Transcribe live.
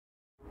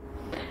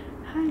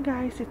Hi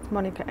guys, it's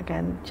Monica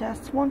again.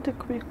 Just wanted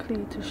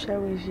quickly to share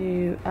with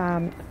you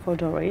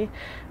Fauxdori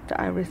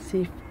that I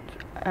received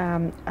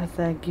as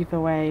a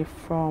giveaway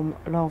from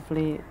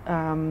lovely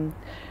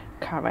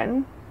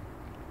Karen.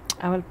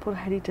 I will put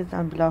her details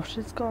down below.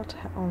 She's got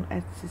her own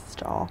Etsy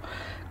store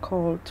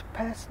called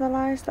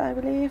Personalized, I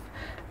believe.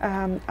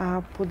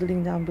 I'll put the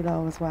link down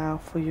below as well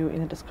for you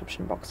in the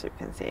description box so you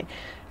can see.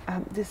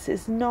 This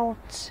is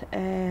not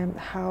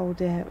how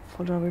the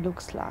Fauxdori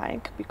looks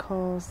like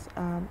because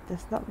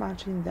there's not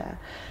much in there,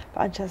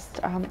 but I just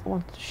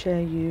wanted to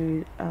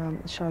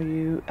show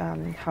you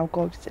how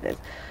gorgeous it is.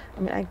 I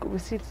mean, I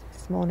received it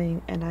this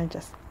morning and I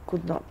just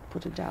could not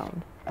put it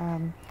down.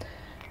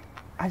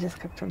 I just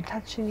kept on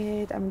touching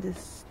it. I mean,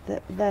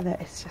 the leather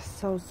is just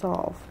so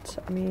soft.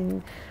 I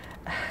mean,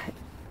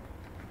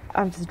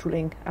 I'm just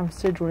drooling. I'm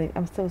still drooling.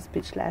 I'm still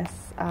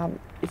speechless.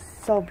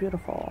 It's so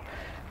beautiful.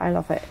 I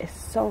love it. It's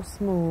so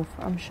smooth.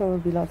 I'm sure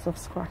there'll be lots of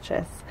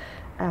scratches,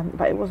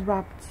 but it was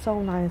wrapped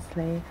so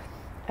nicely.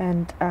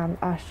 And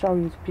I'll show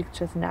you the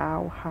pictures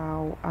now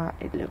how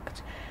it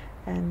looked.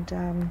 And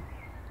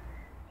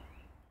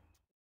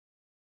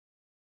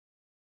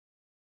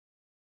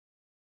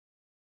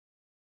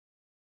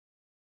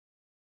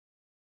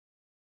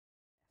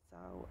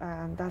so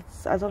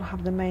that's, I don't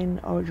have the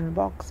main original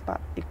box, but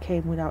it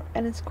came without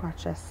any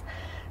scratches,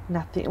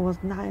 nothing. It was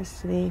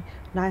nicely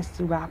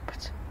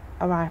wrapped,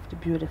 arrived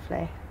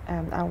beautifully.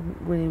 I'm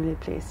really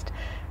pleased.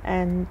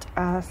 And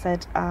as I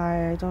said,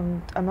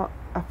 I'm not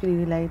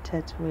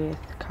affiliated with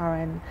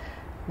Karen,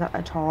 not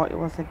at all. It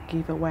was a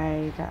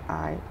giveaway that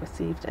I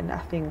received, and I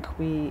think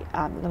we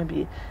are going to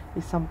be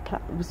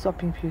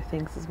swapping a few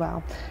things as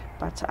well.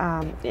 But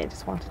yeah,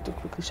 just wanted to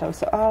quickly show.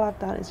 So all I've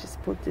done is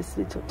just put this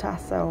little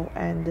tassel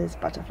and this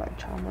butterfly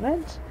charm on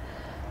it.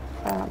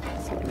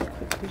 So let me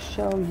quickly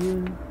show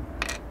you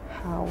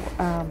how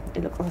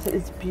it looks. Also,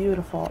 it's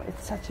beautiful.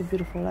 It's such a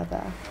beautiful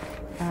leather.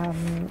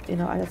 You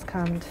know, I just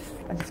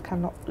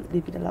cannot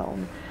leave it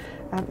alone.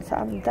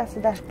 So that's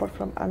the dashboard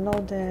from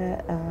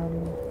another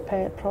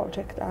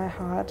project I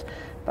had,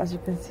 but as you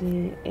can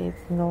see,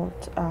 it's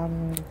not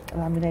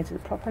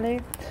laminated properly.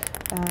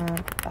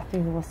 I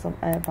think there was some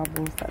air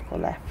bubbles that were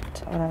left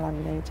when I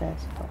laminated.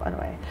 But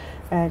anyway,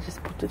 I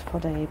just put it for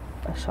the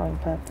showing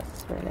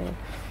purpose, really.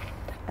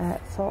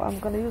 So I'm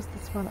going to use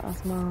this one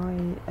as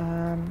my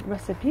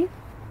recipe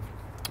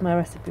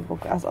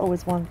book. As I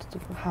always wanted to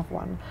have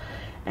one.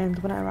 And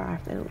when I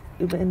arrived,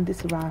 and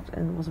this arrived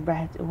and it was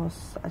red,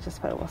 I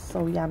just felt it was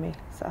so yummy,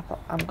 so I thought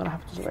I'm gonna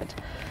have to do it.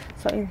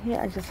 So in here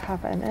I just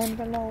have an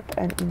envelope,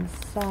 and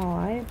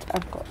inside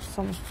I've got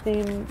some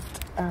themed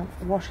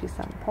washi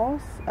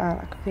samples,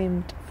 like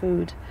themed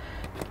food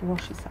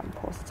washi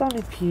samples. It's only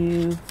a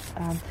few.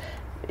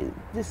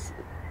 This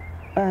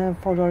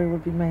Fauxdori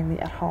would be mainly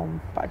at home,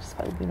 but I just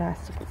thought it would be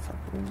nice to put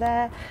something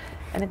there.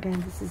 And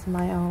again, this is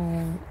my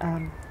own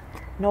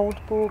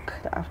notebook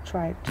that I've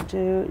tried to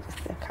do,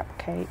 just a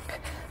cupcake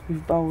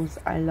with bows.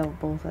 I love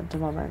bows at the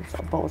moment,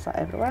 so bows are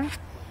everywhere.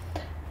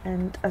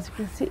 And as you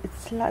can see,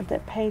 it's like the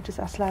pages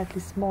are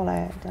slightly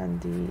smaller than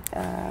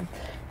the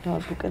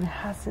notebook, and it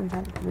hasn't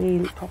done a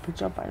really proper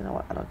job, but you know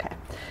what, I don't care,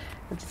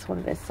 it's just what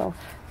it is. So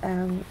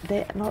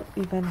they're not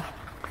even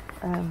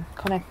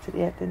connected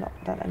yet, they're not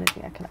done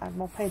anything. I can add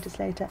more pages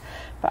later,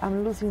 but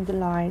I'm losing the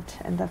light,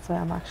 and that's why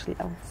I'm actually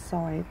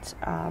outside.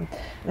 And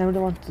I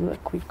really want to do a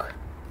quick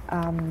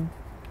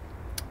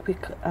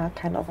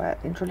kind of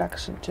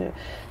introduction to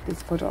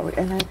this Fauxdori,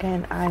 and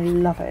again, I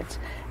love it.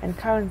 And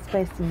Karen's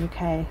based in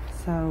UK,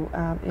 so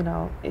you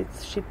know,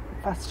 it's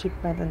fast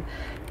shipment, and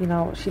you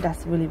know, she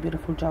does a really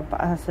beautiful job. But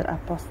as I said, I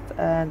post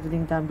the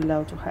link down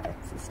below to her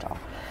Etsy store.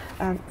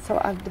 So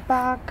at the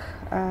back,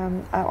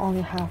 I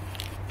only have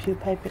a few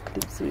paper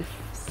clips with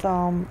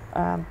some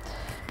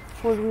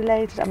food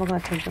related. I'm not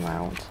going to take them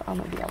out, or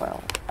maybe I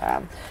will.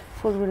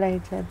 Food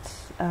related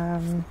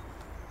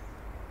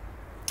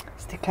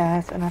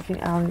stickers, and I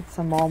think I'll need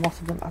some more.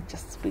 Most of them are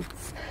just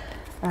sweets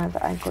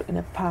that I got in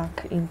a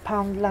pack in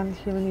Poundland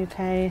here in the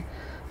UK.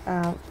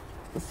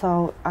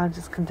 So I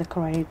just can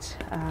decorate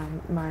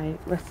my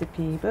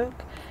recipe book,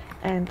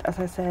 and as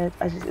I said,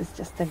 it's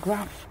just a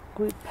graph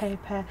grid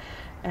paper,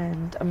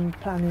 and I'm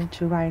planning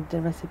to write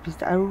the recipes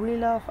that I really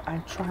love, I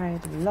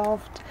tried and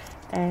loved,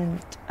 and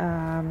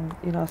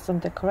you know, some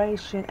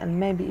decoration, and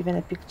maybe even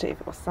a picture if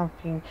it was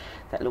something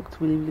that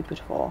looked really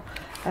beautiful.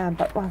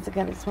 But once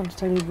again, I just want to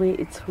tell you,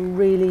 it's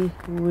really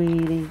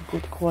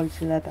good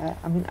quality leather.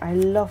 I mean, I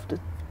love the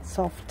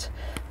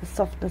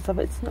softness of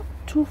it. It's not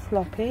too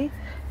floppy,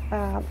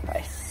 but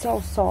it's so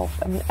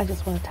soft. I mean, I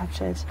just want to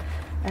touch it,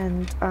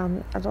 and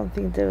I don't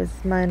think there is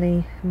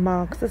many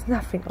marks. There's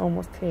nothing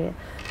almost here.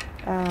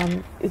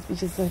 It's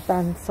just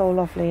done so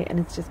lovely, and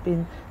it's just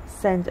been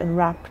sent and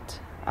wrapped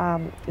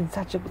in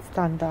such a good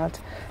standard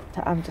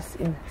that I'm just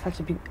in such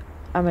a big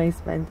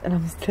amazement, and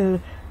I'm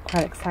still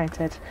quite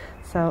excited.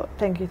 So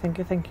thank you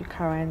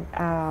Karen.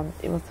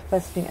 It was the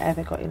first thing I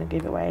ever got in a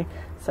giveaway,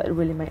 so it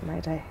really made my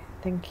day.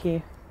 Thank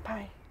you.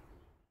 Bye.